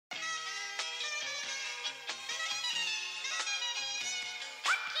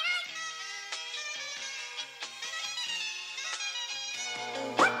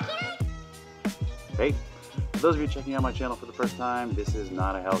Hey, for those of you checking out my channel for the first time, this is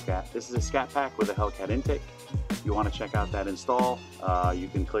not a Hellcat. This is a Scat pack with a Hellcat intake. If you want to check out that install, you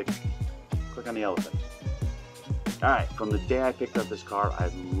can click on the elephant. Alright, from the day I picked up this car,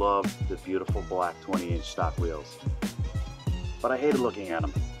 I loved the beautiful black 20-inch stock wheels. But I hated looking at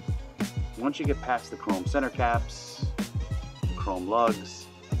them. Once you get past the chrome center caps, the chrome lugs,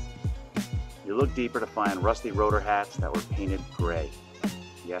 you look deeper to find rusty rotor hats that were painted gray.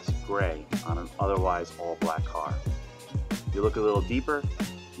 Yes, gray on an otherwise all black car. You look a little deeper,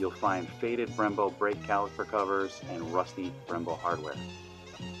 you'll find faded Brembo brake caliper covers and rusty Brembo hardware.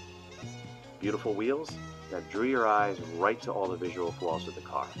 Beautiful wheels that drew your eyes right to all the visual flaws of the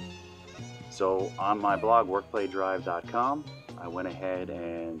car. So on my blog, workplaydrive.com, I went ahead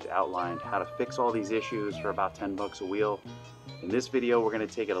and outlined how to fix all these issues for about 10 bucks a wheel. In this video, we're going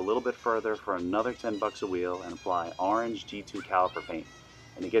to take it a little bit further for another 10 bucks a wheel and apply orange G2 caliper paint.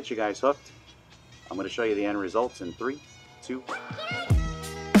 And to get you guys hooked, I'm going to show you the end results in 3, 2,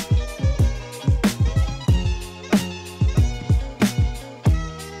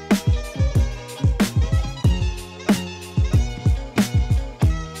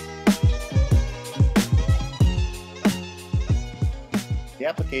 The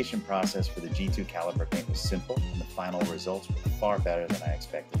application process for the G2 caliper paint was simple, and the final results were far better than I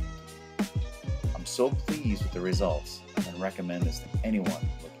expected. I'm so pleased with the results and recommend this to anyone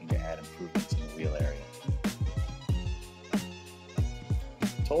looking to add improvements in the wheel area.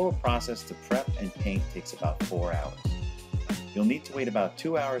 The total process to prep and paint takes about 4 hours. You'll need to wait about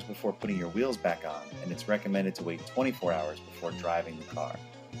 2 hours before putting your wheels back on, and it's recommended to wait 24 hours before driving the car.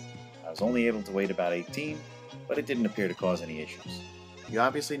 I was only able to wait about 18, but it didn't appear to cause any issues. You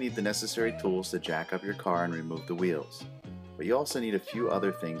obviously need the necessary tools to jack up your car and remove the wheels, but you also need a few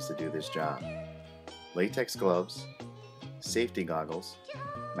other things to do this job. Latex gloves, safety goggles,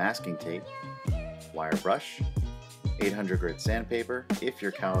 masking tape, wire brush, 800 grit sandpaper if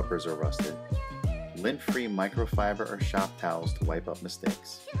your calipers are rusted, lint-free microfiber or shop towels to wipe up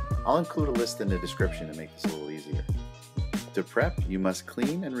mistakes. I'll include a list in the description to make this a little easier. To prep, you must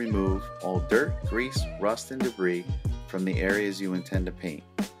clean and remove all dirt, grease, rust, and debris from the areas you intend to paint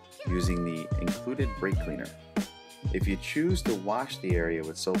using the included brake cleaner. If you choose to wash the area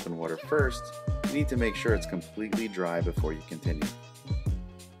with soap and water first, you need to make sure it's completely dry before you continue.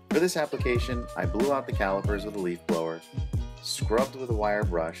 For this application, I blew out the calipers with a leaf blower, scrubbed with a wire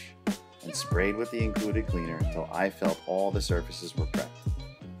brush, and sprayed with the included cleaner until I felt all the surfaces were prepped.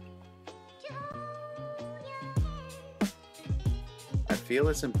 I feel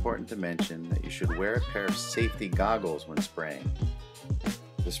it's important to mention that you should wear a pair of safety goggles when spraying.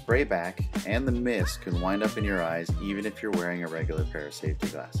 The spray back and the mist can wind up in your eyes even if you're wearing a regular pair of safety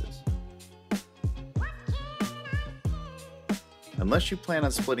glasses. Unless you plan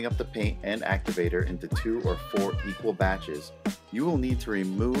on splitting up the paint and activator into 2 or 4 equal batches, you will need to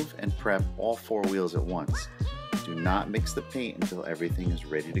remove and prep all 4 wheels at once. Do not mix the paint until everything is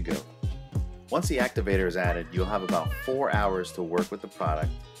ready to go. Once the activator is added, you'll have about 4 hours to work with the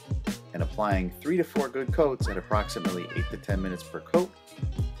product, and applying 3 to 4 good coats at approximately 8 to 10 minutes per coat,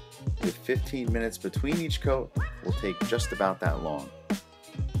 with 15 minutes between each coat, will take just about that long.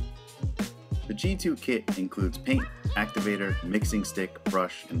 The G2 kit includes paint, activator, mixing stick,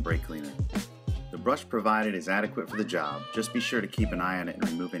 brush, and brake cleaner. The brush provided is adequate for the job. Just be sure to keep an eye on it and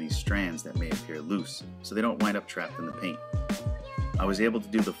remove any strands that may appear loose so they don't wind up trapped in the paint. I was able to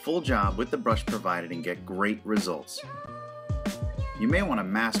do the full job with the brush provided and get great results. You may want to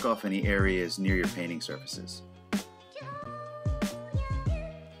mask off any areas near your painting surfaces.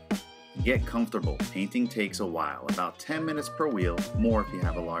 Get comfortable. Painting takes a while, about 10 minutes per wheel, more if you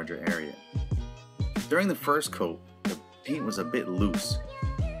have a larger area. During the first coat, the paint was a bit loose,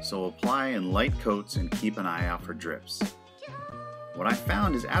 so apply in light coats and keep an eye out for drips. What I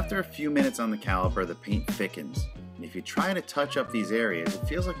found is after a few minutes on the caliper, the paint thickens. And if you try to touch up these areas, it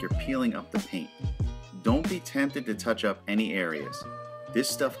feels like you're peeling up the paint. Don't be tempted to touch up any areas. This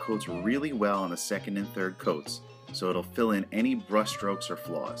stuff coats really well on the second and third coats, so it'll fill in any brush strokes or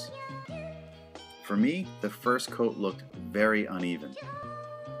flaws. For me, the first coat looked very uneven.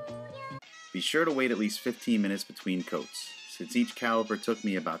 Be sure to wait at least 15 minutes between coats. Since each caliper took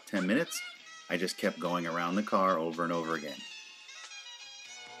me about 10 minutes, I just kept going around the car over and over again.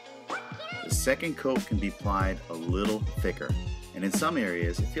 The second coat can be applied a little thicker, and in some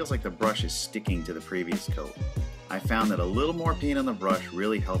areas it feels like the brush is sticking to the previous coat. I found that a little more paint on the brush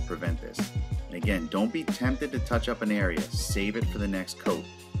really helped prevent this. And again, don't be tempted to touch up an area, save it for the next coat.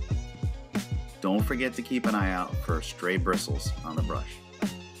 Don't forget to keep an eye out for stray bristles on the brush.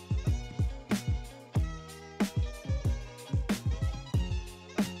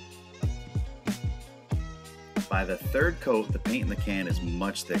 By the third coat, the paint in the can is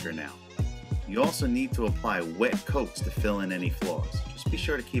much thicker now. You also need to apply wet coats to fill in any flaws. Just be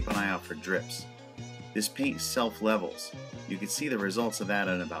sure to keep an eye out for drips. This paint self-levels. You can see the results of that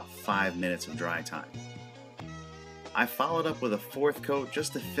in about 5 minutes of dry time. I followed up with a fourth coat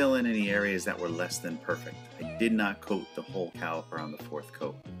just to fill in any areas that were less than perfect. I did not coat the whole caliper on the fourth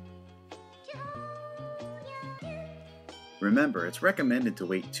coat. Remember, it's recommended to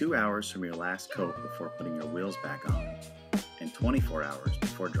wait 2 hours from your last coat before putting your wheels back on, and 24 hours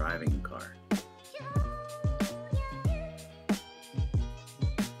before driving the car.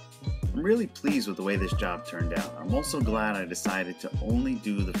 I'm really pleased with the way this job turned out. I'm also glad I decided to only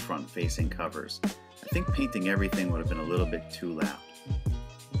do the front-facing covers. I think painting everything would have been a little bit too loud.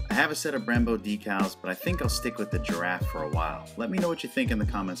 I have a set of Brembo decals, but I think I'll stick with the giraffe for a while. Let me know what you think in the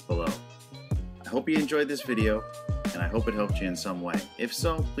comments below. I hope you enjoyed this video, and I hope it helped you in some way. If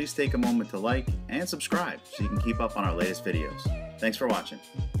so, please take a moment to like and subscribe so you can keep up on our latest videos. Thanks for watching.